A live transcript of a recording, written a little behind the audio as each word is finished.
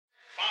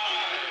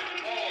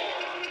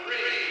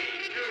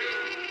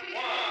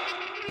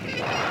Hello,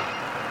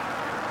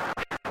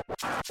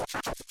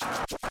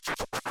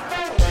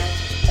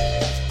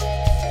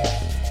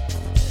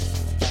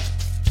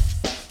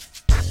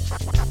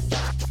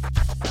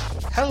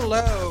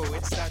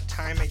 it's that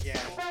time again.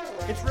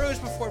 It's Rose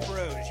Before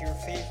Bros, your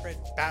favorite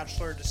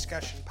Bachelor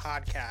discussion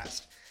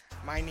podcast.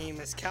 My name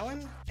is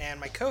Kellen, and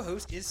my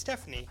co-host is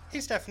Stephanie.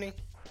 Hey, Stephanie.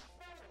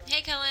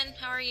 Hey, Kellen.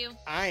 How are you?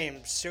 I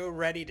am so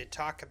ready to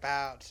talk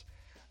about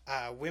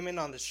women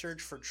on the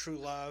search for true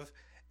love,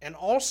 and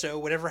also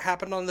whatever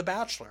happened on The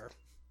Bachelor.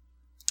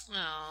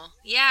 Oh,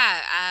 yeah.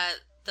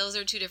 Those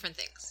are two different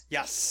things.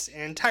 Yes,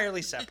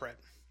 entirely separate.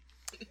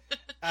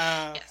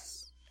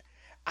 Yes.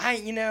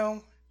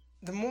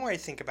 The more I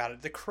think about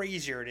it, the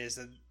crazier it is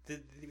that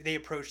they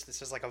approach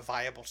this as like a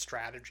viable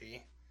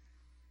strategy.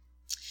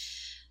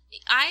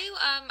 I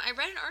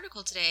read an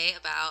article today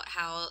about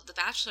how The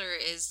Bachelor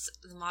is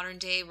the modern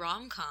day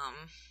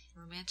rom-com,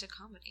 romantic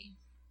comedy.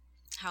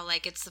 How,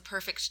 like, it's the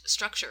perfect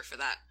structure for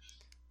that.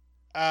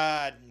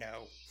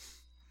 No.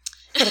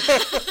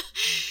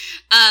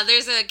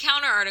 There's a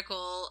counter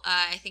article,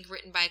 I think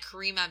written by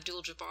Kareem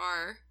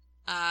Abdul-Jabbar,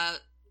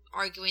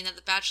 arguing that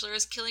The Bachelor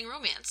is killing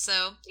romance.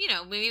 So,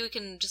 maybe we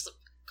can just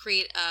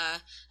create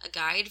a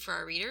guide for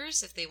our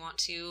readers if they want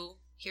to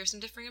hear some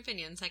differing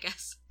opinions, I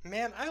guess.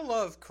 Man, I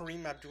love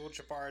Kareem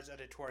Abdul-Jabbar's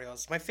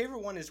editorials. My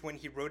favorite one is when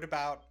he wrote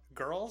about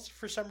Girls,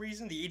 for some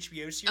reason, the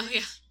HBO series. Oh,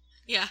 yeah.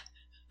 Yeah.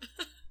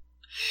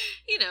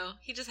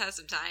 He just has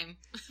some time.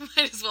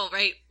 Might as well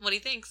write what he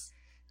thinks.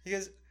 He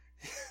goes,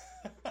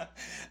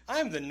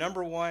 I'm the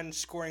number one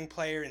scoring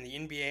player in the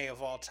NBA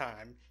of all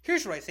time.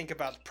 Here's what I think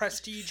about the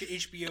prestige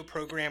HBO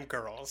program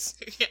Girls.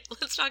 Yeah,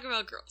 let's talk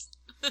about Girls.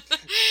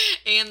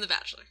 And The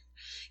Bachelor.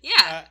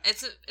 Yeah,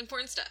 it's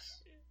important stuff.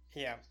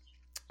 Yeah.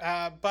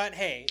 But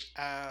hey,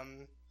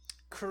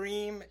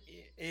 Kareem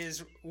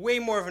is way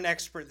more of an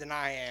expert than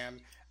I am.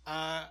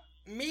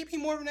 Maybe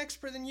more of an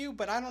expert than you,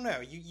 but I don't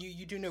know.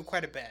 You do know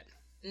quite a bit.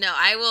 No,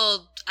 I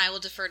will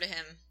defer to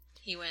him.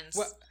 He wins.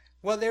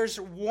 Well, there's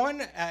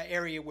one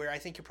area where I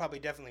think you probably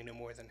definitely know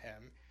more than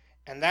him,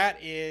 and that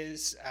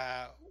is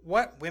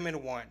what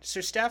women want.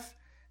 So, Steph,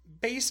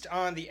 based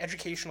on the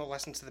educational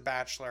lessons of The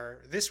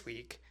Bachelor this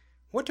week,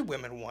 what do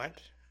women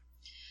want?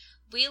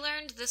 We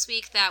learned this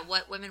week that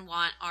what women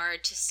want are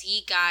to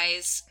see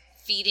guys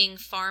feeding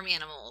farm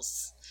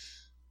animals.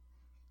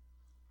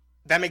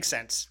 That makes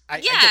sense. I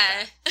get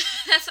that.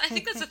 I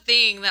think that's a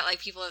thing that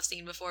people have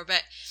seen before.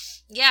 But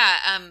yeah,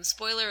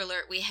 spoiler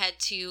alert: we head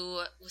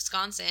to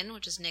Wisconsin,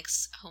 which is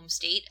Nick's home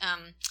state.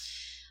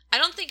 I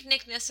don't think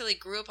Nick necessarily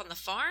grew up on the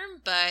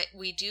farm, but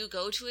we do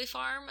go to a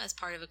farm as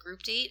part of a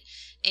group date.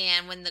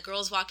 And when the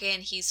girls walk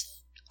in, he's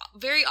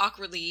very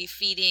awkwardly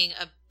feeding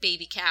a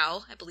baby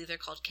cow. I believe they're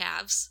called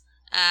calves.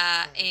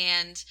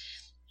 And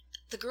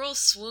the girls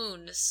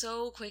swoon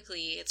so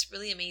quickly. It's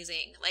really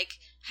amazing. Like,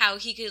 how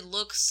he could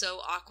look so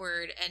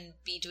awkward and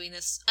be doing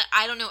this.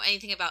 I don't know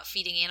anything about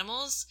feeding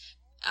animals,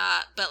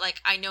 but,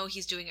 I know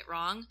he's doing it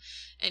wrong.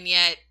 And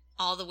yet,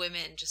 all the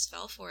women just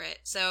fell for it.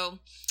 So,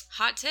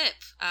 hot tip.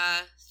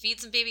 Feed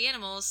some baby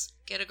animals,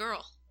 get a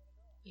girl.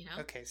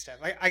 Okay, Steph.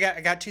 I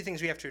got two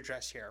things we have to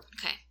address here.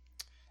 Okay.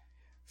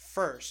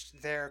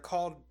 First, they're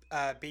called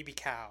baby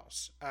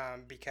cows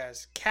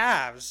because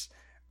calves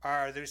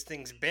are those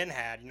things Ben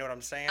had. You know what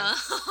I'm saying?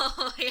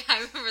 Oh, yeah, I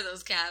remember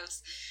those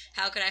calves.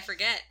 How could I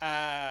forget?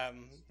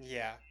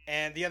 Yeah.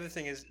 And the other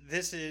thing is,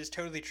 this is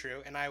totally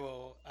true, and I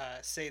will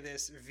say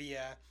this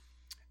via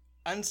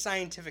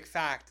unscientific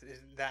fact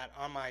that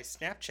on my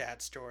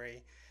Snapchat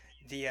story,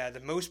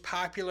 the most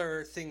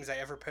popular things I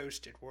ever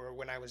posted were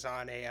when I was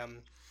on a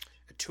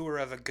tour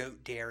of a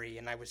goat dairy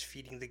and I was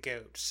feeding the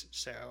goats.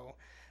 So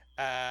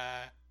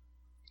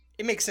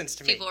it makes sense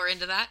to me. People are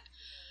into that?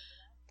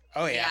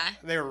 Oh, yeah.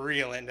 They're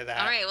real into that.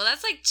 All right. Well,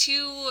 that's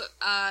two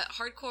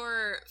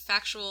hardcore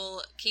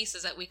factual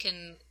cases that we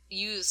can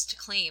use to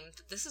claim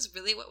that this is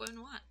really what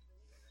women want.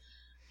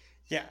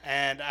 Yeah,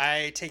 and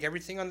I take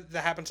everything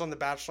that happens on The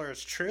Bachelor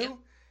as true. Yep.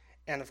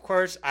 And, of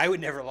course, I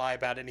would never lie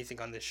about anything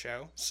on this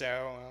show.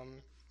 So,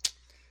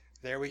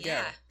 there we go.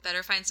 Yeah,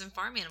 better find some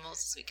farm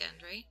animals this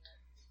weekend, right?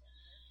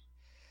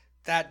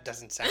 That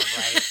doesn't sound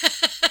right.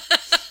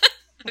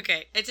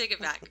 Okay, I take it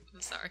back.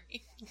 I'm sorry.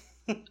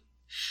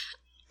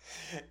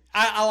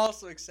 I'll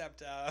also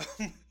accept,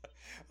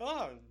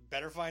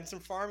 better find some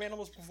farm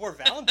animals before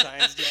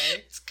Valentine's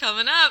Day. It's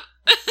coming up.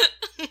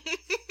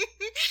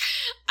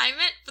 I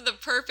meant for the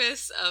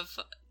purpose of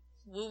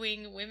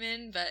wooing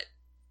women, but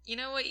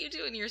what you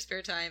do in your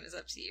spare time is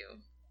up to you.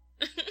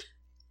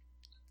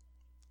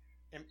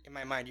 In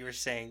my mind, you were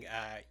saying,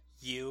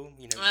 you.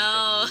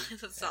 Oh,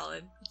 that's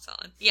solid.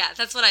 Solid. Yeah,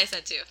 that's what I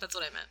said too. That's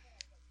what I meant.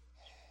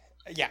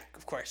 Yeah,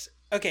 of course.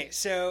 Okay,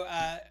 so,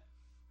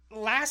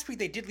 last week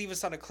they did leave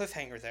us on a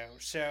cliffhanger, though,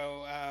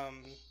 so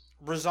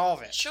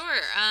resolve it.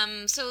 Sure.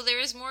 So there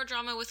is more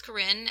drama with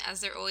Corinne,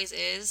 as there always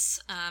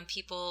is.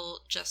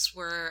 People just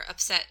were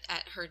upset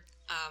at her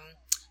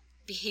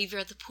behavior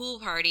at the pool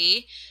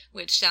party,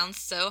 which sounds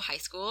so high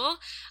school.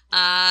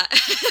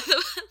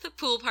 The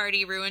pool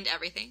party ruined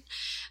everything.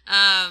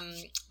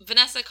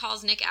 Vanessa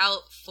calls Nick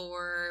out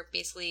for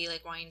basically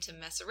like wanting to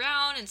mess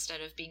around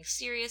instead of being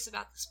serious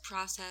about this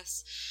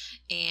process,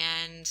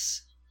 and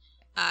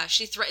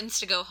she threatens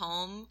to go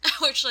home,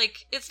 which,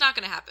 like, it's not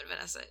going to happen,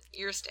 Vanessa.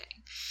 You're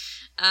staying.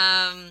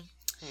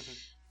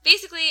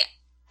 Basically,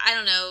 I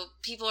don't know,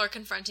 people are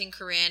confronting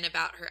Corinne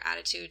about her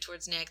attitude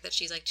towards Nick, that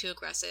she's, like, too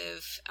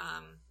aggressive.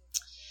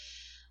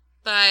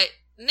 But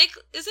Nick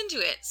is into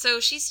it, so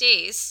she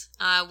stays.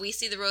 We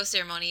see the rose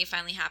ceremony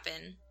finally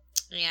happen,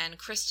 and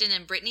Kristen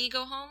and Brittany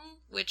go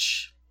home,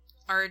 which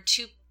are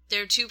two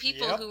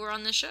people who were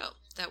on the show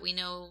that we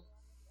know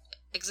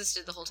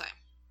existed the whole time.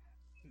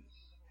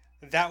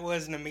 That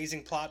was an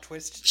amazing plot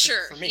twist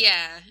for me.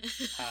 Yeah.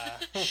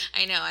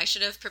 I know, I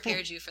should have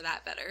prepared you for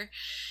that better.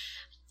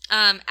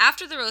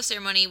 After the rose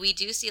ceremony, we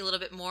do see a little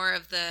bit more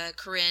of the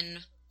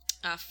Corinne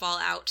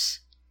fallout.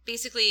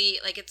 Basically,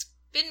 like, it's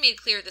been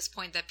made clear at this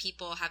point that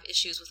people have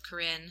issues with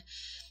Corinne,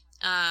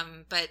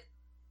 but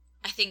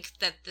I think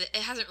that it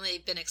hasn't really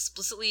been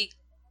explicitly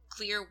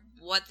clear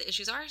what the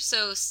issues are.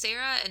 So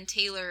Sarah and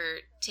Taylor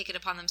take it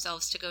upon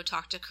themselves to go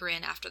talk to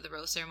Corinne after the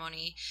rose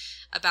ceremony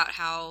about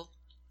how,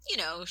 you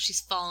know,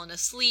 she's fallen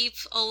asleep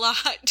a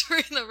lot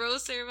during the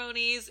rose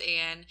ceremonies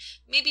and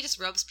maybe just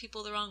rubs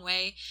people the wrong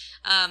way.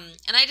 And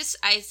I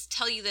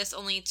tell you this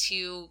only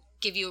to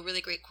give you a really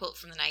great quote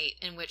from the night,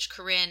 in which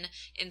Corinne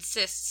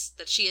insists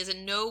that she is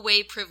in no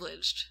way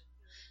privileged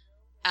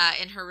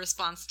in her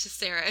response to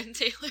Sarah and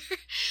Taylor.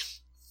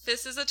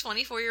 This is a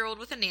 24-year-old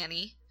with a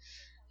nanny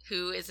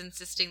who is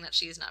insisting that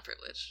she is not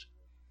privileged.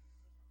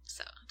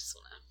 So I just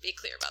want to be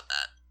clear about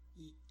that.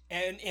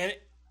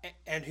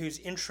 And whose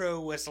intro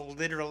was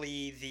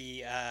literally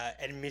the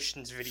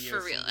admissions video.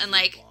 For real. And,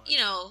 like, you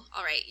know,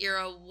 all right, you're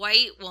a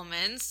white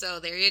woman, so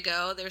there you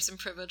go. There's some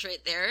privilege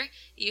right there.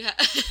 You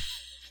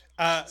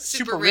have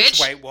super rich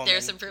white woman.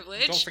 There's some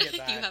privilege. Don't forget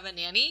that. You have a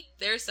nanny.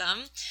 There's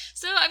some.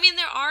 So, I mean,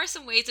 there are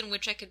some ways in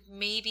which I could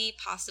maybe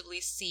possibly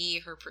see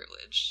her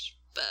privilege,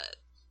 but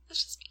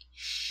that's just me.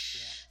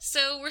 Yeah.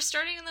 So we're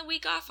starting the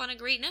week off on a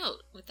great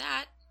note with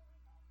that.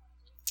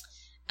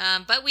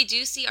 But we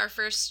do see our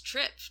first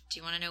trip. Do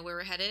you want to know where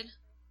we're headed?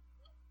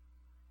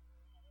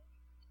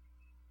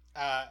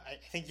 I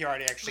think you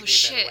already actually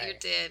gave that away. You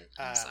did.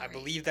 I'm sorry. I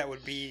believe that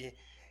would be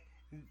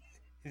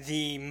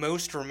the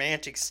most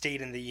romantic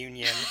state in the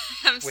Union.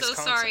 I'm Wisconsin.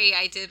 So sorry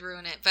I did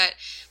ruin it, but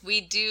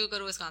we do go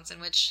to Wisconsin,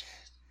 which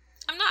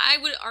I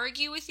would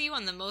argue with you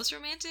on the most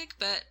romantic,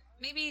 but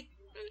maybe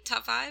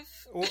top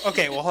 5.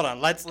 Okay, well, hold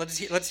on. Let's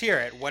hear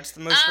it. What's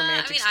the most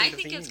romantic state of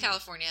the Union? I think it's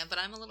California, but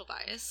I'm a little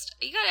biased.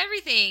 You got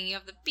everything. You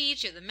have the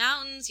beach, you have the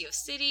mountains, you have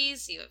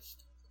cities, you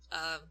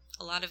have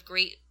a lot of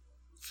great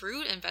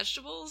fruit and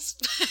vegetables.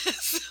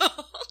 So,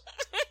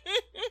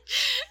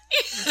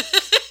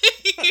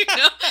 you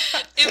know,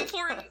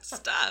 important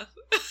stuff.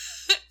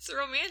 It's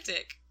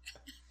romantic.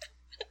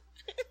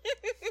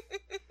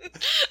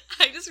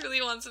 I just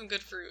really want some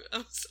good fruit.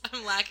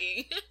 I'm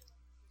lacking.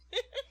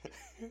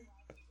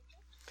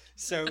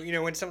 So, you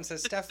know, when someone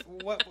says, Steph,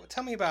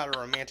 tell me about a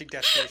romantic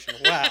destination.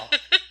 Well,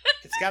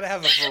 it's got to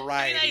have a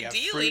variety of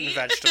fruit and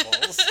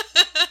vegetables.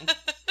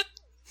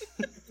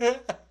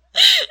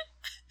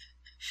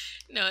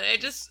 No,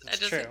 it just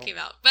came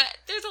out. But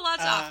there's a lot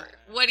to offer.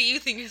 What do you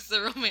think is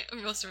the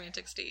most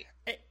romantic state?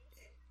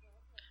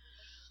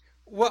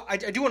 Well, I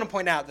do want to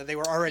point out that they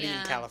were already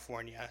in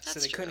California, so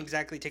they couldn't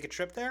exactly take a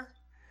trip there.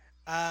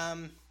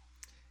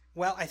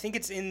 Well, I think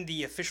it's in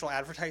the official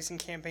advertising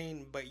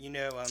campaign, but, you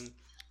know,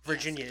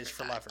 Virginia is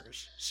for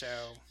lovers, so...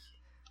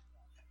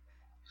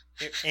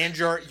 And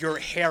your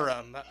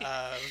harem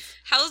of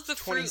how's the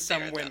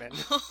 20-some women.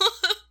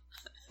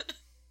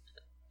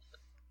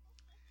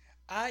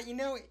 You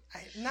know,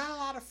 not a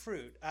lot of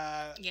fruit.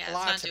 A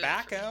lot of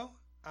tobacco.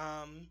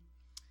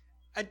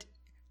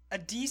 A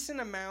decent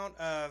amount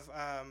of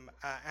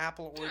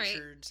apple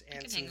orchards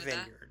and some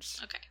vineyards.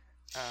 That. Okay.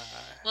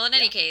 Well, in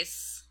any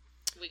case,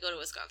 we go to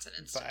Wisconsin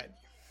instead.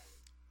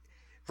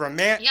 But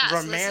romantic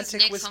so this is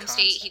Nick's Wisconsin. Home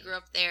state. He grew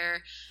up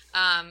there.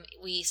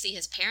 We see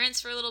his parents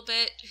for a little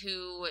bit,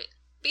 who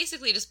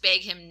basically just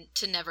beg him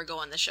to never go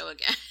on the show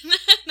again.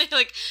 They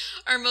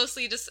are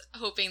mostly just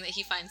hoping that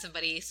he finds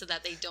somebody so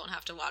that they don't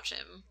have to watch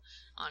him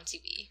on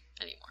TV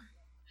anymore.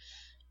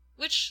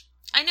 Which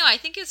I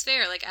think is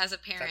fair. Like, as a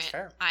parent,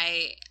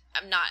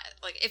 I'm not,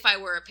 if I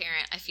were a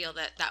parent, I feel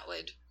that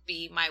would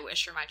be my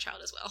wish for my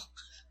child as well,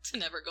 to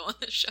never go on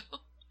the show.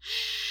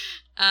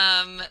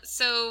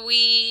 So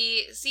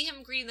we see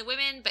him greeting the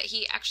women, but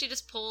he actually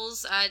just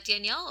pulls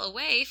Danielle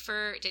away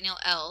for Danielle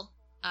L.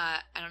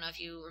 I don't know if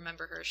you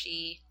remember her.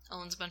 She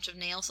owns a bunch of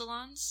nail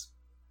salons.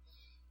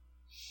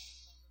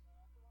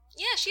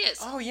 Yeah, she is.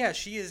 Oh, yeah,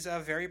 she is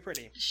very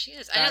pretty. She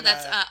is. I know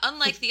that's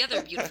unlike the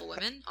other beautiful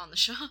women on the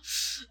show.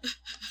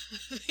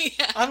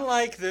 Yeah.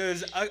 Unlike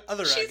those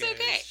other She's uggos.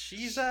 Okay.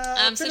 She's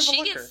a bit so of a she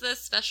looker. gets the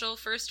special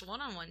first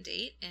one-on-one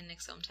date in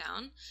Nick's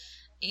hometown,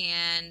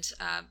 and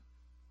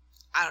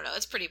I don't know,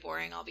 it's pretty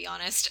boring, I'll be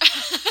honest.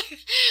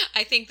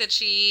 I think that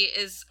she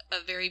is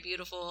a very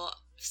beautiful,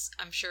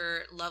 I'm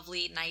sure,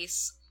 lovely,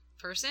 nice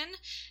person,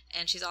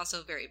 and she's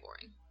also very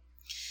boring.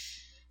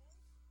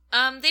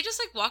 They just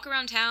like walk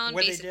around town,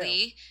 What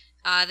basically.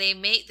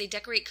 They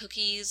decorate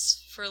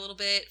cookies for a little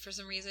bit for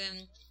some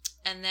reason.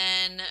 And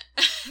then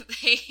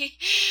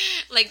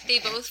they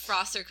both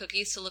frost their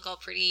cookies to look all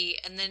pretty,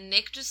 and then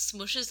Nick just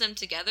smushes them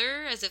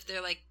together as if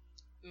they're like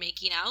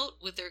making out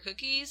with their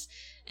cookies.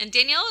 And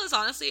Danielle is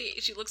honestly,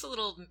 she looks a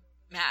little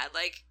mad,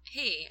 like,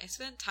 hey, I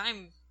spent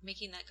time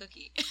making that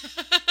cookie.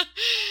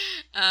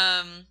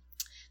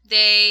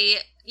 They,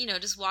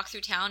 just walk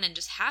through town and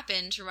just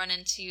happen to run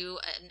into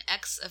an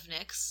ex of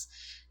Nick's.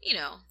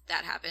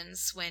 That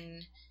happens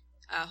when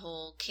a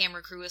whole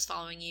camera crew is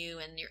following you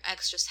and your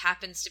ex just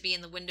happens to be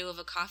in the window of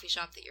a coffee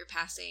shop that you're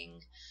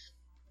passing.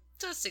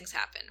 Those things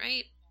happen,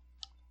 right?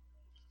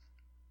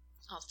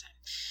 All the time.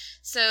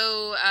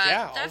 So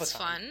that's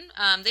fun.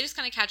 They just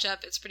kind of catch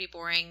up. It's pretty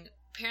boring.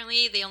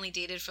 Apparently they only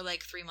dated for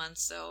like 3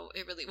 months, so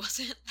it really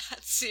wasn't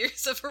that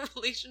serious of a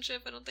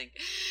relationship, I don't think.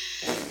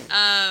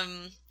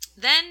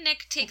 Then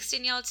Nick takes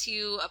Danielle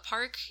to a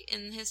park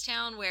in his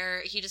town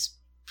where he just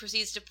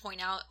proceeds to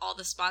point out all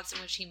the spots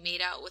in which he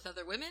made out with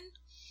other women.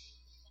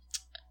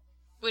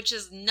 Which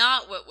is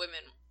not what women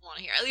want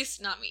to hear. At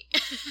least not me.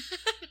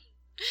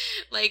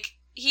 Like,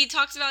 he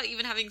talks about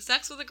even having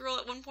sex with a girl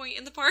at one point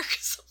in the park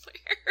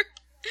somewhere.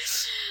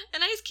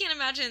 And I just can't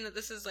imagine that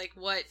this is, like,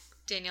 what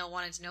Danielle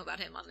wanted to know about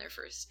him on their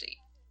first date.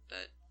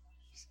 But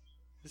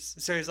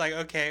so he's like,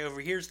 okay,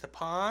 over here's the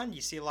pond.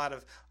 You see a lot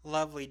of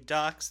lovely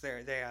ducks. They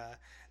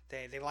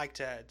like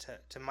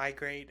to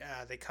migrate.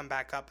 They come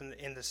back up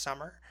in the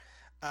summer.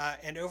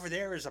 And over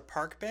there is a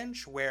park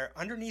bench where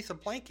underneath a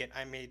blanket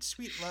I made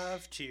sweet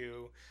love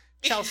to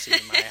Chelsea,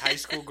 my high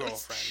school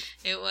girlfriend.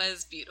 It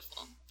was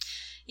beautiful.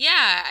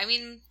 Yeah, I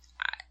mean,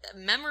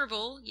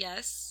 memorable,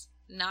 yes.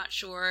 Not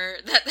sure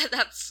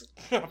that's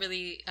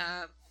really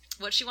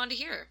what she wanted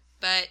to hear.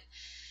 But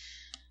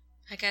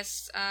I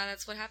guess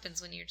that's what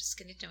happens when you're just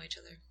getting to know each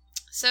other.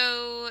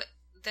 So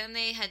then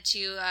they head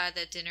to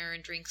the dinner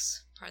and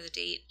drinks part of the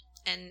date.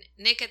 And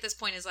Nick at this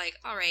point is like,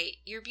 all right,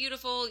 you're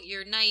beautiful,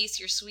 you're nice,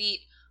 you're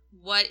sweet.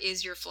 What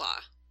is your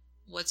flaw?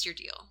 What's your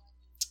deal?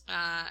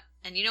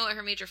 And you know what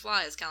her major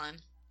flaw is,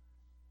 Kellen?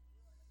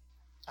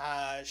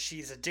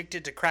 She's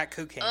addicted to crack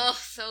cocaine. Oh,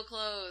 so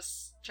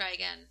close. Try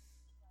again.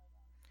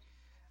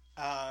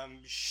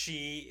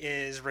 She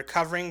is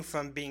recovering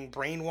from being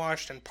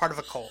brainwashed and part of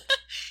a cult.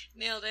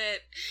 Nailed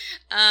it.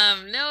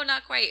 No,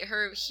 not quite.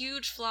 Her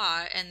huge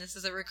flaw, and this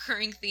is a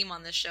recurring theme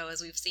on this show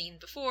as we've seen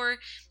before,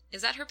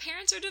 is that her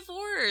parents are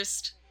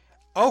divorced.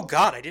 Oh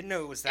God, I didn't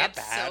know it was that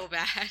bad. It's so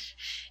bad.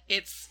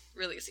 It's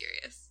really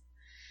serious.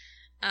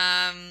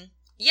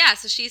 Yeah,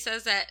 so she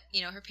says that,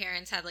 her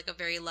parents had like a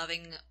very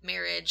loving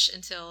marriage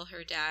until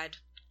her dad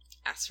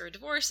asked for a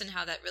divorce and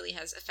how that really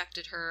has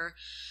affected her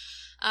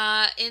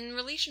in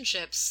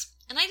relationships.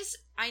 And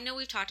I know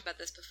we've talked about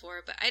this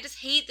before, but I just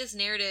hate this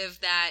narrative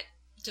that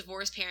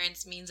divorced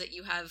parents means that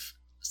you have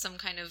some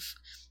kind of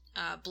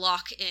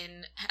block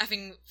in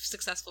having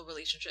successful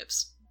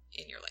relationships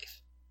in your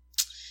life.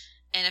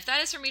 And if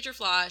that is her major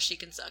flaw, she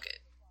can suck it.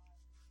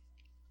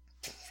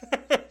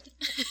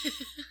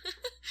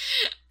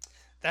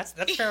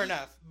 That's fair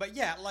enough. But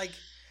yeah, like,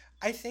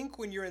 I think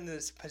when you're in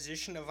this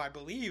position of, I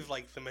believe,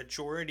 like, the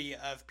majority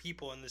of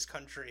people in this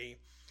country,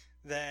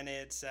 then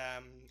it's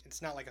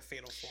not like a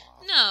fatal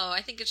flaw. No,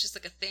 I think it's just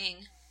like a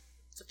thing.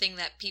 It's a thing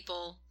that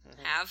people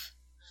have.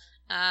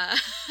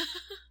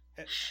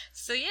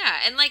 So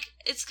yeah, and like,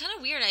 it's kind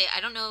of weird. I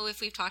don't know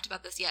if we've talked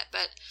about this yet,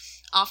 but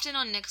often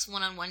on Nick's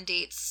one-on-one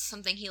dates,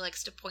 something he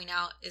likes to point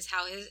out is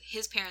how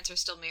his parents are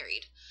still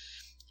married.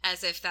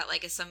 As if that,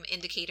 like, is some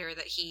indicator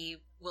that he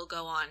will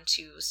go on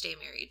to stay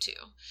married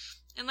too.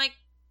 And, like,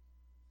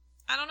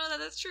 I don't know that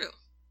that's true.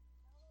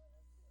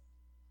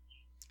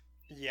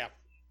 Yeah.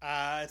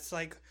 It's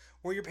like,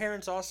 were your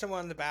parents also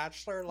on The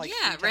Bachelor? Like,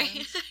 yeah,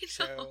 right?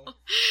 So...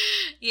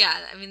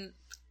 Yeah, I mean,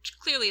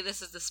 clearly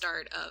this is the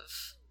start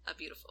of a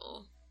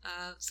beautiful,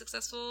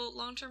 successful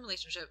long-term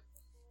relationship.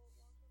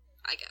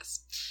 I guess.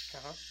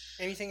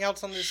 Anything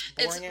else on this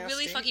boring It's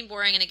really date? fucking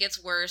boring, and it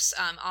gets worse.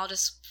 I'll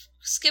just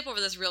skip over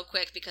this real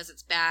quick because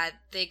it's bad.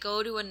 They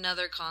go to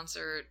another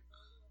concert,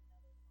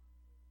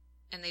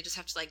 and they just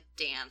have to, like,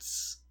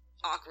 dance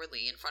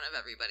awkwardly in front of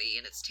everybody,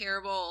 and it's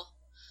terrible.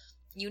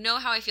 You know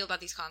how I feel about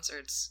these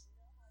concerts.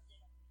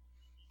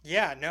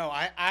 Yeah, no,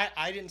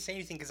 I didn't say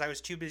anything because I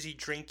was too busy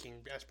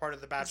drinking as part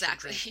of the Bachelor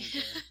drinking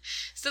game.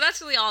 So that's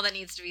really all that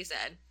needs to be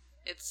said.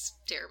 It's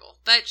terrible.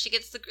 But she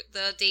gets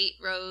the date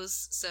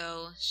rose,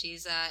 so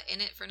she's in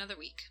it for another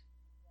week.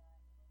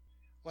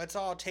 Let's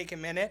all take a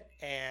minute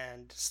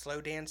and slow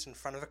dance in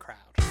front of a crowd.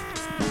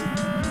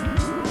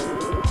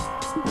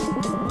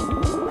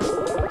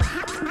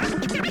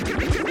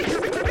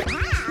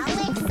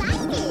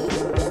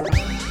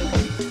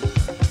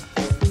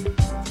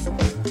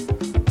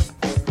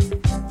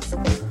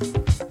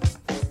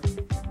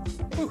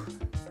 Whew.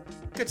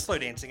 Good slow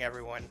dancing,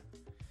 everyone.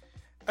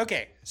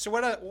 Okay, so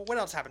what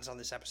else happens on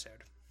this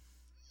episode?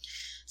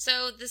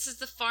 So this is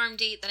the farm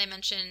date that I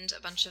mentioned.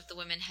 A bunch of the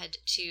women head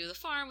to the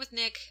farm with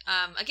Nick.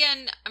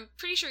 Again, I'm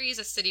pretty sure he's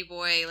a city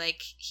boy.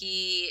 Like,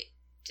 he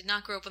did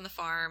not grow up on the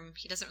farm.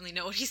 He doesn't really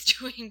know what he's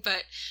doing,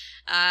 but,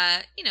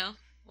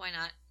 why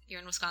not? You're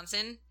in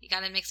Wisconsin. You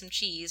gotta make some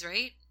cheese,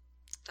 right?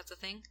 That's a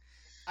thing.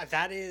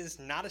 That is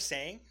not a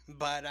saying,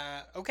 but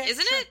okay.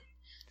 Isn't sure. it?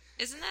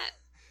 Isn't that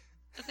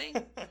a thing?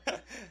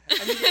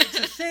 I mean, it's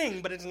a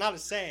thing, but it's not a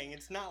saying.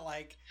 It's not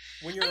like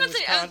when you're in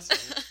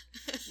Wisconsin.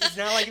 It's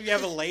not like if you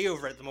have a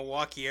layover at the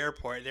Milwaukee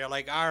airport. They're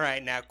like, all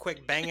right, now,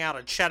 quick, bang out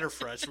a cheddar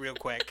for us real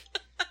quick.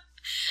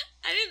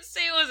 I didn't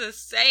say it was a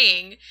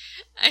saying.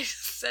 I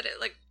said it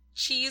like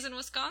cheese in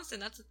Wisconsin.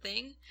 That's a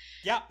thing.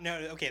 Yeah, no,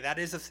 okay, that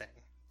is a thing.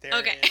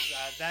 Okay.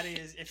 That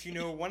is, if you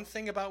know one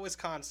thing about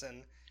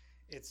Wisconsin,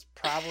 it's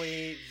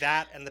probably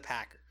that and the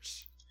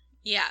Packers.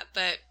 Yeah,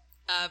 but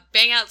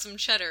bang out some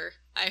cheddar,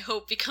 I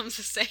hope becomes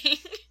a saying.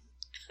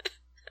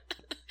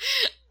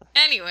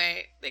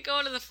 Anyway, they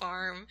go to the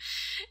farm,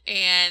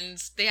 and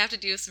they have to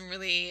do some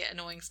really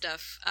annoying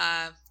stuff.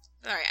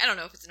 Alright, I don't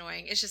know if it's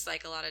annoying. It's just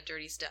like a lot of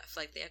dirty stuff.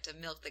 Like they have to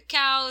milk the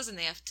cows, and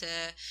they have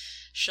to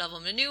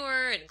shovel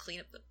manure and clean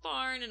up the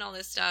barn and all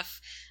this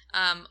stuff.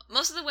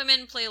 Most of the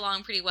women play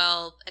along pretty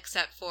well,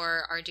 except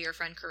for our dear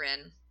friend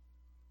Corinne.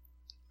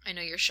 I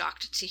know you're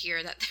shocked to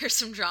hear that there's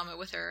some drama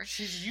with her.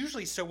 She's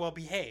usually so well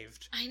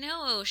behaved. I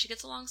know, she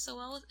gets along so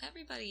well with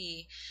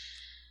everybody.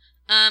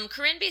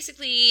 Corinne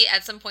basically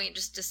at some point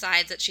just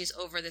decides that she's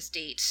over this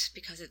date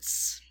because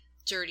it's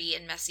dirty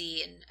and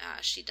messy, and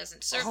she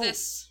doesn't deserve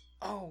this.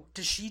 Oh,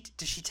 does she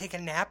take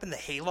a nap in the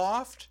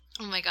hayloft?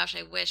 Oh my gosh,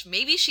 I wish.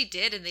 Maybe she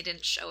did and they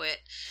didn't show it.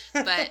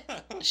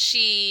 But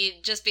she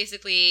just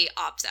basically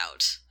opts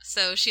out.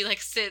 So she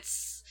like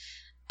sits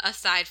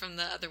aside from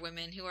the other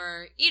women who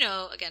are,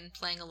 again,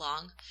 playing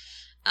along.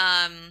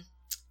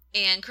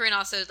 And Corinne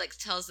also like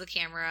tells the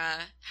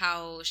camera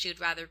how she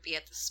would rather be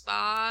at the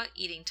spa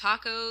eating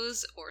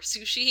tacos or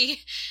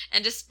sushi,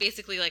 and just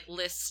basically like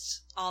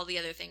list all the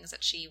other things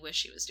that she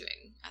wished she was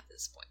doing at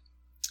this point.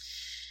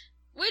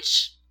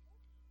 Which,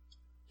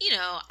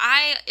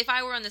 if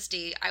I were on this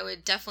date, I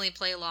would definitely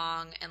play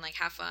along and like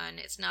have fun.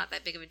 It's not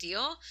that big of a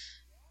deal.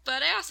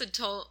 But I also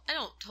I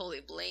don't totally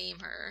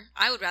blame her.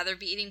 I would rather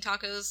be eating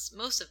tacos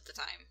most of the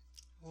time.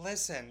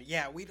 Listen,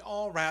 yeah, we'd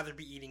all rather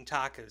be eating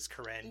tacos,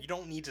 Corinne. You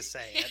don't need to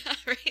say it. Yeah,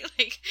 right?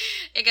 Like,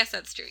 I guess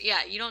that's true.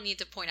 Yeah, you don't need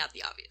to point out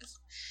the obvious.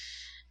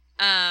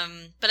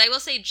 But I will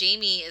say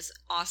Jamie is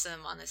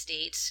awesome on this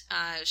date.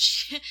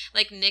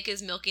 Nick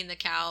is milking the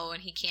cow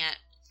and he can't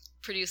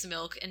produce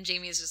milk, and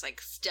Jamie is just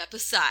like, step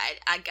aside,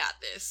 I got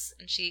this.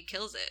 And she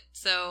kills it.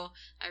 So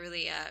I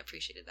really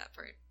appreciated that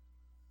part.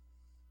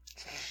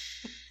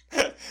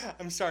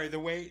 I'm sorry, the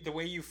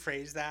way you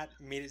phrased that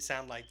made it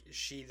sound like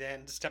she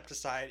then stepped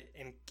aside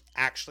and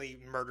actually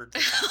murdered the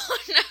cow. Oh,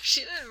 no,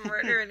 she didn't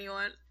murder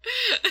anyone.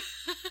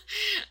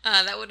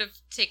 That would have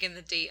taken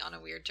the date on a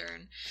weird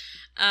turn.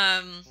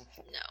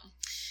 No.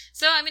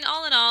 So, I mean,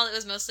 all in all, it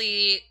was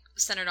mostly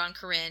centered on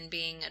Corinne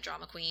being a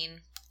drama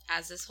queen,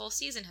 as this whole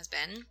season has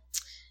been.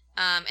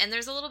 And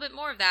there's a little bit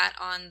more of that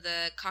on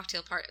the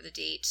cocktail part of the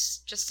date.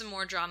 Just some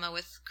more drama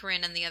with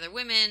Corinne and the other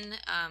women,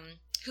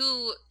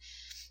 who...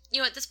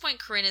 at this point,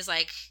 Corinne is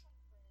like,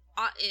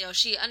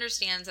 she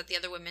understands that the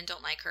other women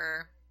don't like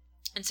her.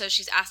 And so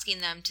she's asking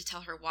them to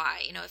tell her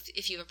why.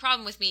 If you have a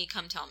problem with me,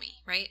 come tell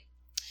me, right?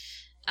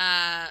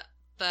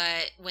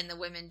 But when the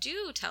women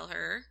do tell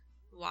her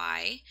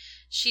why,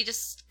 she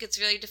just gets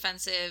really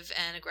defensive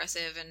and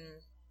aggressive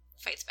and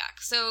fights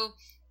back. So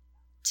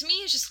to me,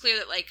 it's just clear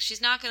that, like,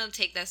 she's not going to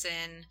take this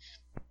in.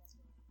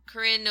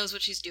 Corinne knows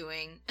what she's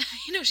doing.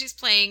 She's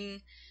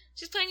playing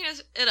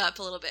it up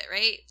a little bit,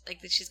 right? Like,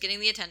 she's getting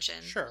the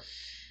attention. Sure.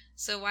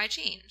 So why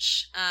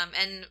change?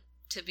 And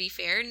to be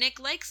fair, Nick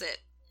likes it.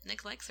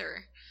 Nick likes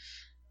her.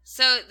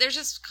 So there's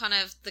just kind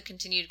of the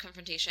continued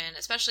confrontation,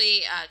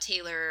 especially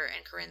Taylor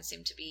and Corinne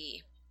seem to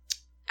be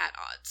at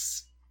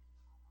odds.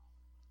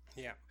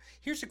 Yeah.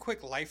 Here's a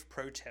quick life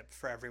pro tip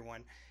for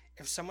everyone.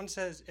 If someone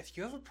says, if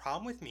you have a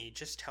problem with me,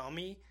 just tell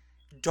me.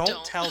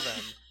 Don't tell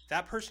them.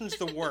 That person's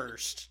the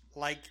worst.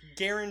 Like,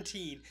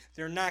 guaranteed,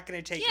 they're not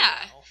going to take it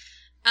well.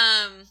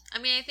 I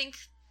mean, I think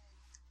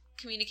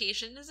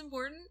communication is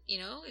important.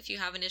 If you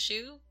have an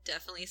issue,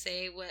 definitely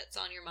say what's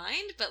on your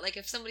mind. But, like,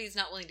 if somebody's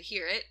not willing to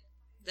hear it,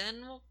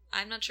 then, well,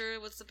 I'm not sure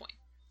what's the point.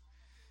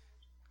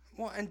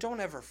 Well, and don't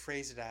ever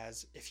phrase it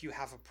as, if you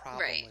have a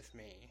problem with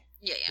me.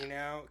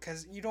 Yeah.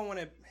 Because you don't want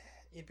to,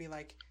 it'd be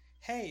like,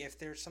 hey, if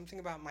there's something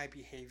about my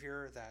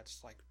behavior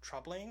that's, like,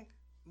 troubling,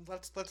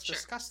 let's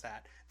discuss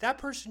that. That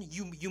person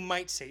you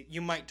might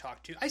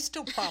talk to. I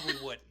still probably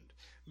wouldn't.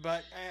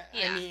 But,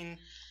 I mean...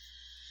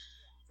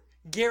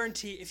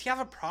 guarantee, if you have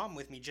a problem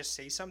with me, just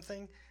say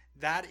something.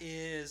 That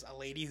is a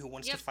lady who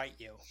wants to fight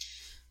you.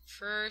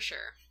 For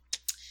sure.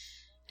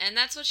 And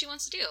that's what she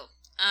wants to do.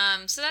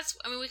 So that's,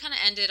 I mean, we kind of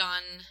ended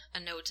on a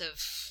note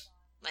of,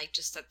 like,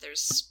 just that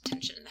there's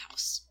tension in the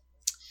house.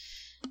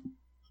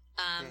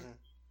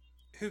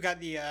 Who got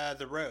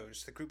the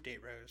rose, the group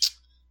date rose?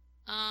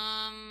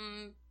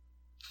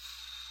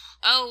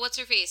 Oh, what's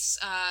her face?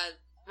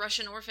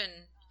 Russian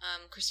orphan,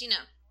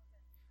 Christina.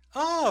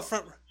 Oh,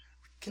 from...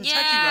 Kentucky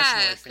Russian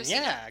orphan.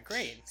 Christina. Yeah,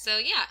 great. So,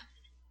 yeah.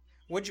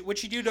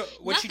 What'd you do to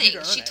Nothing.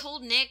 earn She it?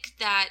 told Nick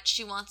that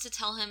she wants to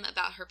tell him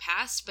about her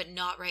past, but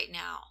not right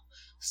now.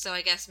 So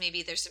I guess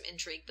maybe there's some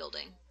intrigue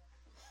building.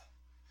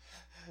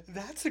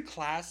 That's a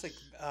classic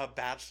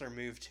Bachelor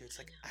move too. It's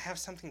like, I have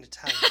something to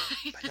tell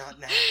you, but not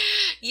now.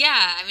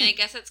 Yeah, I mean, I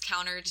guess it's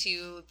counter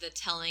to the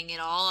telling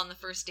it all on the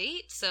first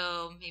date,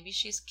 so maybe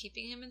she's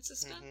keeping him in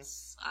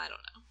suspense. I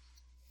don't know.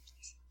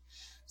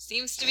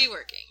 Seems to be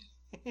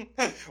working.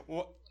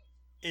 Well,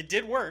 it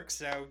did work,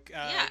 so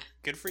Yeah.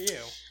 good for you.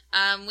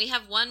 We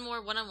have one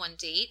more one-on-one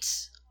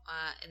date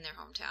in their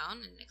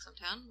hometown, in Nick's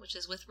hometown, which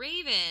is with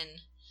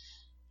Raven.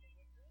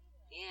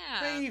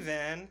 Yeah.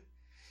 Raven.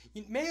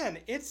 Man,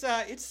 it's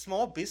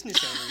Small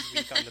Business Owners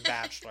Week on The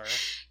Bachelor.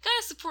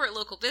 Gotta support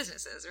local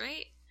businesses,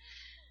 right?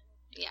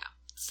 Yeah.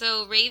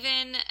 So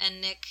Raven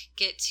and Nick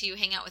get to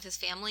hang out with his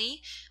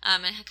family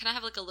and kind of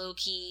have like a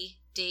low-key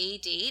day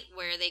date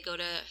where they go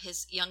to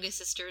his youngest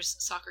sister's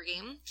soccer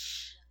game.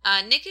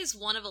 Nick is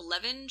one of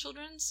 11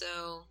 children,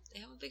 so they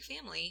have a big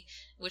family,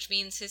 which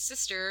means his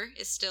sister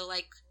is still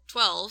like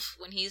 12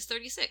 when he's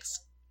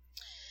 36.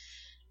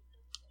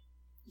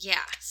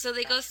 Yeah, so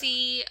they go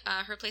see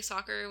her play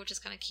soccer, which is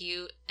kind of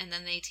cute, and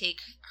then they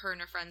take her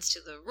and her friends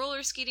to the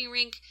roller skating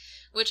rink,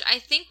 which I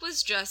think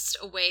was just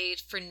a way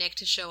for Nick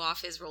to show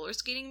off his roller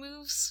skating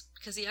moves,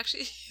 because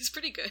he's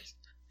pretty good,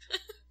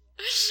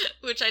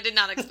 which I did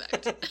not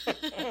expect.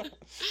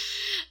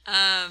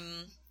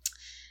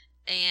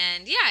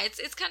 And yeah,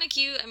 it's kind of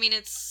cute. I mean,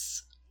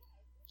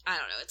 I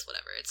don't know, it's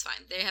whatever, it's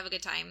fine. They have a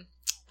good time.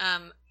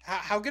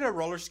 How good at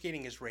roller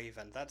skating is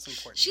Raven? That's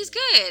important. She's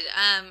good.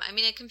 I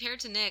mean, compared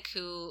to Nick,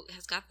 who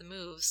has got the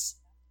moves,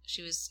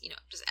 she was,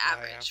 just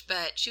average,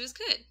 but she was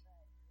good.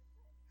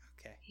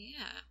 Okay.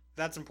 Yeah.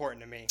 That's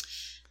important to me.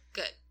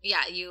 Good.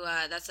 Yeah, you.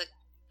 That's a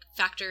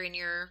factor in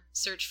your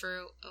search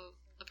for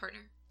a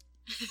partner.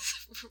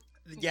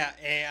 Yeah,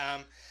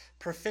 a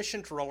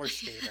proficient roller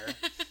skater.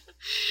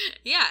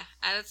 Yeah,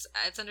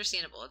 it's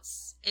understandable.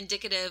 It's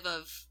indicative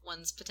of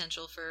one's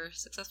potential for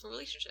successful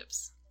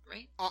relationships.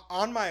 Right?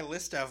 On my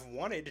list of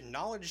wanted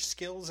knowledge,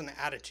 skills, and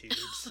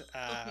attitudes.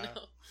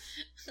 No.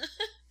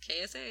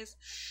 KSAs.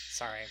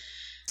 Sorry.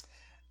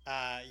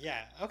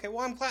 Yeah. Okay.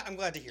 Well, I'm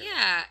glad to hear.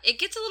 Yeah, it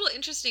gets a little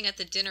interesting at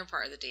the dinner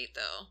part of the date,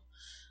 though.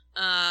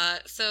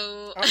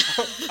 So.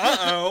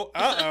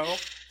 Uh-oh.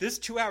 This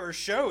 2-hour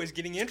show is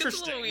getting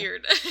interesting. It's a little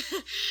weird.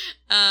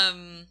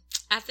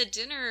 At the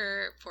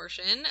dinner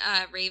portion,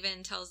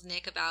 Raven tells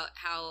Nick about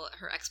how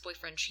her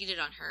ex-boyfriend cheated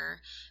on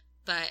her.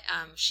 But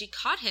she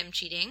caught him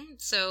cheating,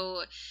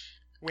 so...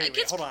 Wait,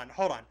 hold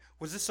on.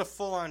 Was this a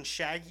full-on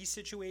Shaggy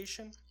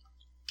situation?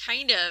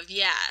 Kind of,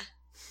 yeah.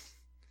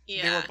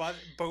 They were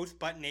both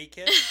butt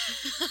naked?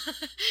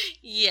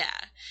 Yeah.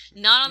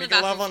 Not on the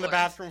bathroom floor. Make love on the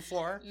bathroom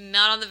floor?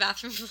 Not on the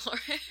bathroom floor.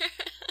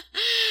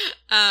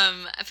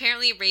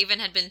 Apparently Raven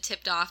had been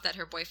tipped off that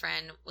her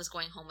boyfriend was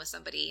going home with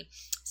somebody.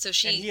 So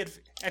she...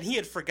 And he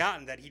had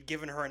forgotten that he'd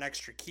given her an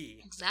extra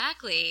key.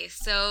 Exactly.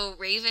 So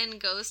Raven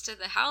goes to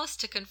the house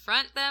to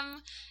confront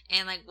them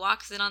and,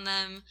 walks in on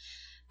them.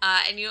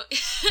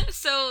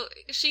 So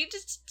she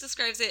just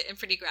describes it in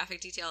pretty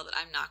graphic detail that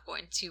I'm not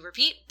going to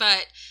repeat,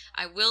 but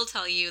I will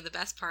tell you the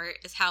best part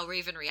is how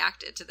Raven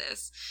reacted to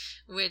this,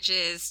 which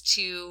is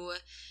to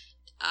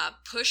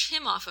push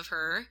him off of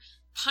her,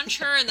 punch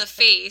her in the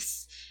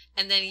face,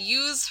 and then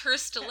use her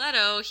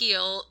stiletto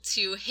heel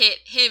to hit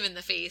him in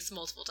the face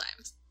multiple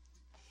times.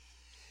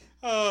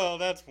 Oh,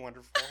 that's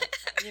wonderful.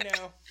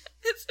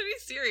 It's pretty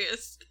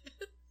serious.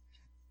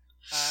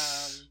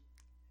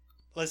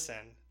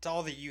 Listen, to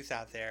all the youth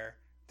out there,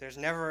 there's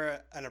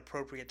never an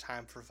appropriate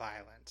time for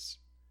violence.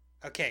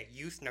 Okay,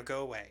 youth, now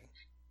go away.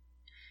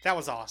 That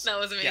was awesome. That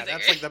was amazing. Yeah,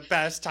 that's the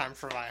best time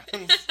for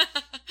violence.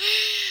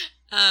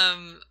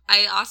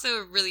 I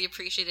also really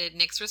appreciated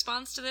Nick's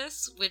response to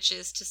this, which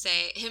is to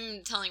say,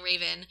 him telling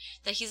Raven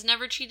that he's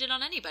never cheated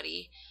on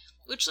anybody.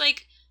 Which,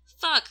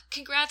 fuck,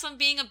 congrats on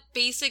being a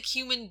basic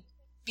human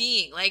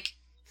being.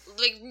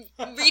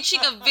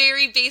 Reaching a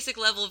very basic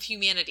level of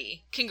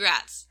humanity.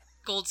 Congrats.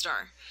 Gold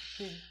star.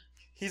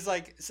 He's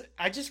like,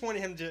 I just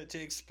wanted him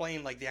to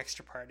explain the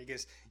extra part. He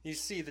goes, you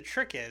see, the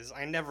trick is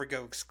I never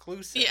go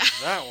exclusive. Yeah.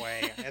 That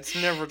way. It's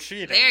never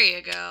cheating. There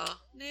you go.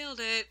 Nailed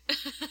it.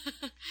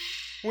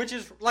 Which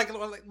is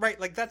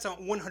right, that's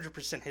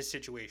 100% his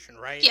situation,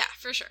 right? Yeah,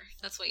 for sure.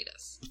 That's what he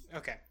does.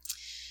 Okay.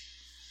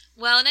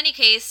 Well, in any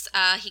case,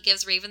 he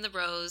gives Raven the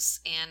rose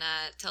and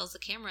tells the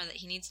camera that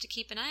he needs to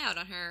keep an eye out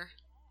on her.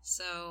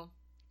 So,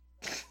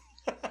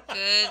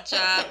 good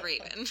job,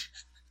 Raven.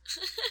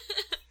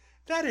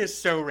 That is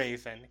so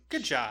Raven.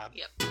 Good job.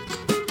 Yep.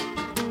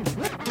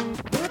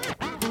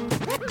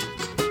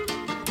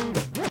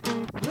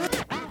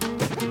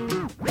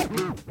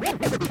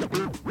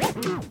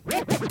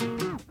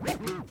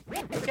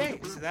 Okay,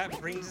 so that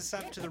brings us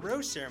up to the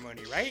rose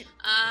ceremony, right?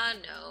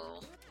 No.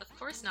 Of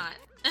course not.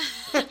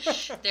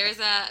 There's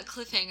a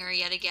cliffhanger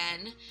yet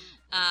again.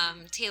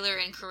 Taylor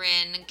and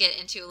Corinne get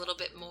into a little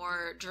bit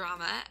more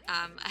drama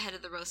ahead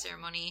of the rose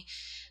ceremony,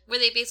 where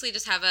they basically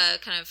just have a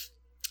kind of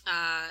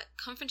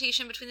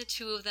confrontation between the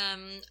two of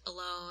them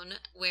alone,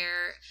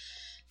 where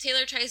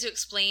Taylor tries to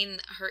explain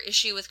her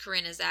issue with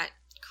Corinne is that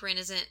Corinne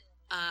isn't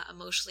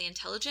emotionally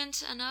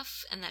intelligent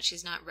enough, and that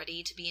she's not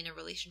ready to be in a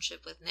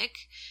relationship with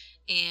Nick,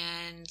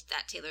 and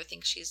that Taylor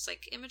thinks she's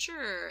like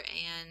immature,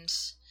 and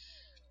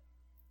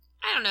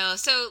I don't know.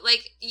 So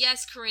like,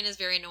 yes, Corinne is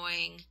very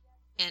annoying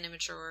and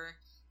immature.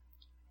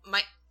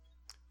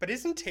 But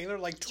isn't Taylor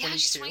like 22? Yeah,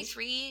 she's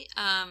 23.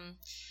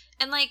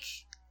 And like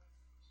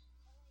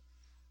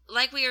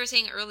we were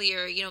saying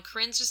earlier, you know,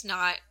 Corinne's just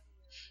not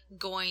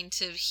going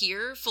to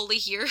fully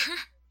hear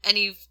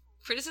any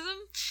criticism.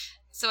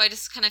 So I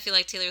just kind of feel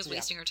like Taylor's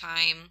wasting her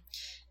time.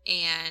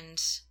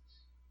 And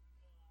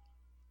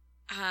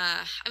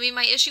I mean,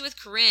 my issue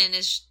with Corinne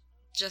is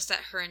just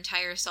that her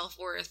entire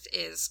self-worth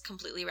is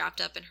completely wrapped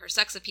up in her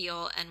sex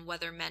appeal and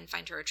whether men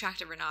find her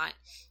attractive or not.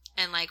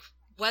 And like,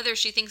 whether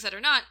she thinks that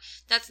or not,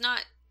 that's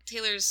not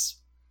Taylor's,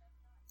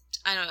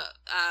 I don't know,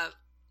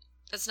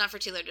 that's not for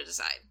Taylor to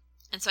decide.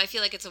 And so I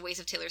feel like it's a waste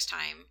of Taylor's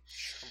time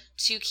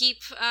to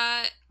keep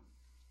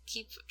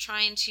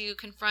trying to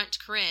confront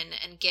Corinne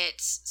and get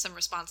some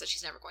response that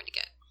she's never going to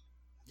get.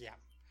 Yeah.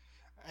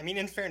 I mean,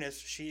 in fairness,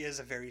 she is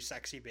a very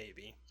sexy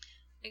baby.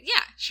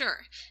 Yeah, sure.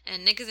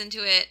 And Nick is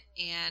into it,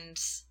 and...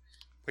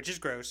 Which is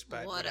gross,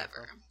 but...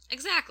 Whatever.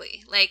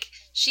 Exactly. Like,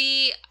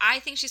 I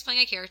think she's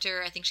playing a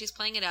character. I think she's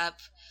playing it up.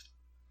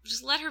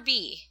 Just let her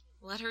be.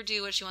 Let her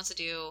do what she wants to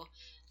do.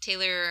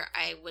 Taylor,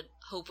 I would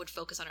hope, would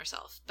focus on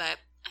herself. But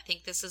I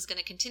think this is going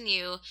to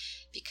continue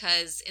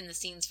because in the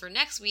scenes for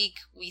next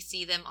week, we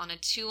see them on a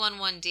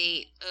 2-on-1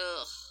 date.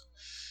 Ugh.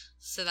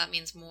 So that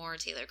means more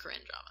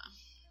Taylor-Corinne drama.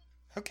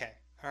 Okay.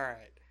 All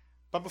right.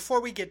 But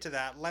before we get to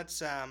that,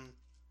 let's...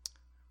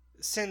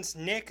 Since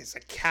Nick is a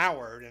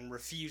coward and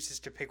refuses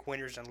to pick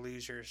winners and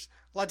losers,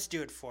 let's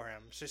do it for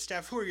him. So,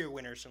 Steph, who are your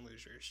winners and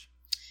losers?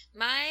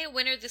 My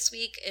winner this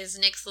week is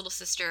Nick's little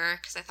sister,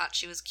 because I thought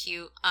she was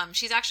cute.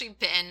 She's actually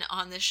been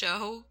on the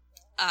show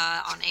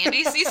on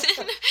Andy's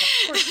season.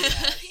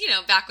 You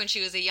know, back when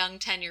she was a young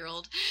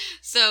 10-year-old.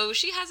 So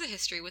she has a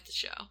history with the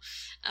show.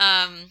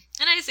 And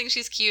I just think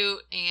she's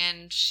cute,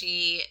 and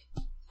she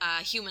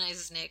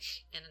humanizes Nick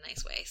in a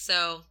nice way.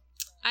 So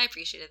I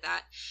appreciated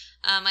that.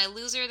 My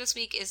loser this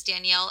week is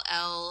Danielle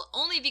L.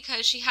 Only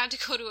because she had to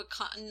go to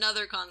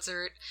another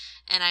concert,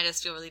 and I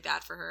just feel really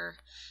bad for her.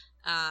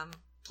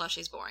 Plus,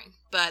 she's boring,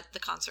 but the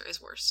concert is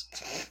worse.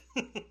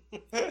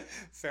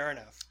 Fair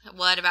enough.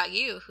 What about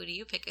you? Who do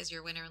you pick as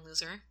your winner and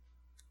loser?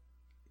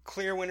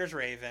 Clear winner's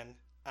Raven.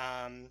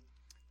 And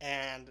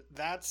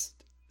that's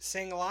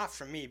saying a lot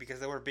from me because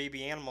there were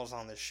baby animals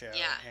on this show.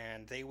 Yeah.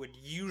 And they would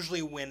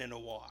usually win in a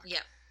walk.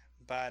 Yep.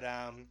 But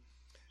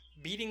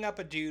beating up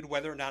a dude,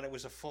 whether or not it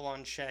was a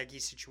full-on Shaggy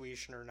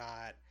situation or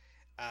not,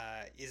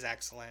 is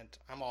excellent.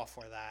 I'm all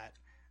for that.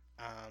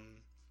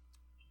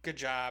 Good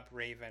job,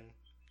 Raven.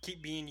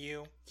 Keep being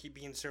you. Keep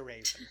being so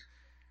Raven.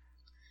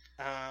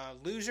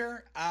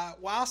 Loser?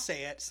 Well, I'll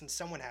say it since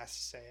someone has to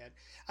say it.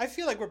 I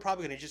feel like we're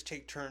probably going to just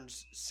take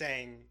turns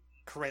saying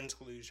Corinne's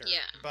loser.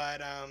 Yeah.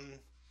 But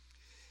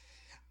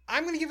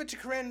I'm going to give it to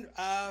Corinne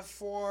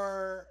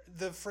for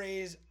the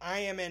phrase, I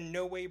am in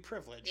no way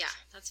privileged. Yeah,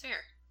 that's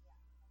fair.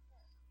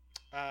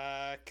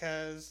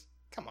 Because,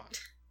 come on.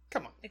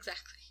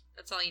 Exactly.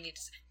 That's all you need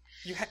to say.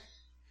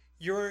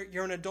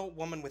 You're an adult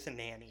woman with a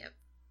nanny. Yep.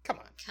 Come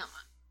on.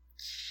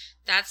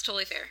 That's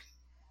totally fair.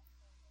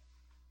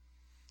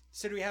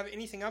 So do we have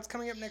anything else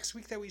coming up next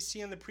week that we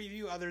see in the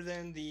preview other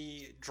than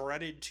the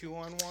dreaded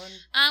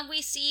 2-on-1?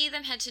 We see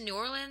them head to New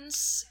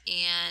Orleans,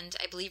 and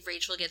I believe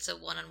Rachel gets a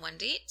 1-on-1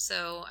 date,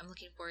 so I'm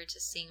looking forward to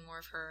seeing more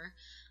of her.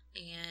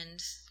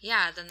 And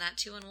yeah, then that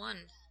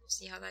 2-on-1. We'll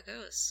see how that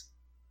goes.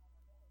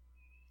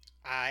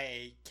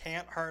 I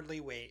can't hardly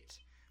wait.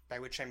 By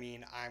which I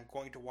mean I'm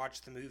going to watch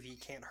the movie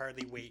Can't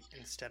Hardly Wait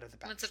instead of The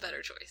Bachelor. That's a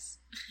better choice.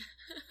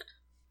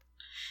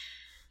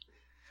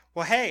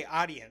 Well, hey,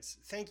 audience,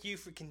 thank you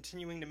for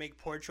continuing to make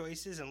poor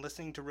choices and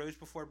listening to Rose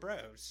Before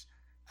Bros.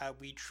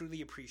 We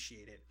truly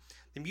appreciate it.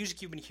 The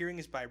music you've been hearing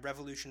is by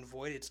Revolution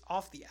Void. It's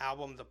off the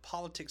album The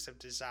Politics of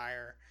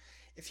Desire.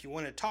 If you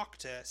want to talk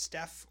to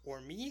Steph or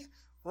me,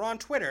 we're on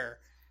Twitter.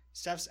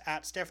 Steph's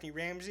at Stephanie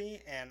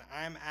Ramsey, and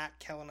I'm at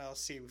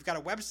KellenLC. We've got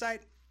a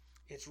website.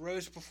 It's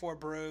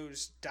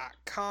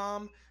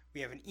rosebeforebros.com.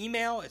 We have an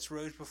email. It's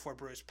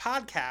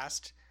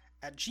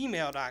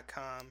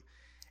rosebeforebrospodcast@gmail.com.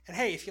 And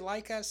hey, if you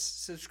like us,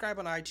 subscribe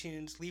on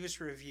iTunes, leave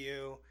us a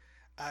review.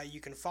 You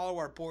can follow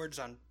our boards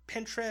on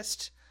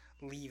Pinterest,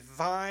 leave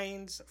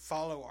vines,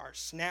 follow our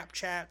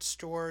Snapchat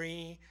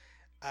story,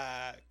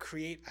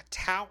 create a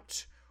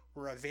tout.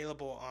 We're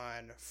available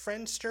on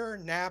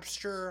Friendster,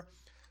 Napster,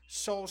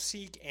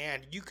 Soulseek,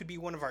 and you could be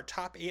one of our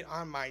top 8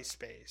 on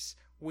MySpace.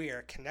 We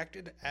are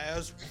connected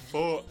as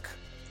fuck.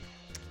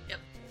 Yep.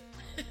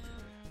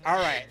 All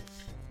right.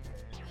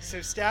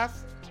 So,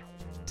 Steph,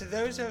 to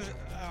those of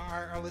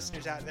our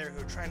listeners out there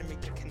who are trying to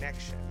make the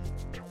connection,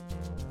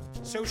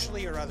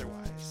 socially or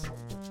otherwise,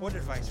 what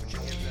advice would you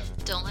give them?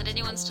 Don't let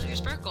anyone steal your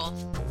sparkle.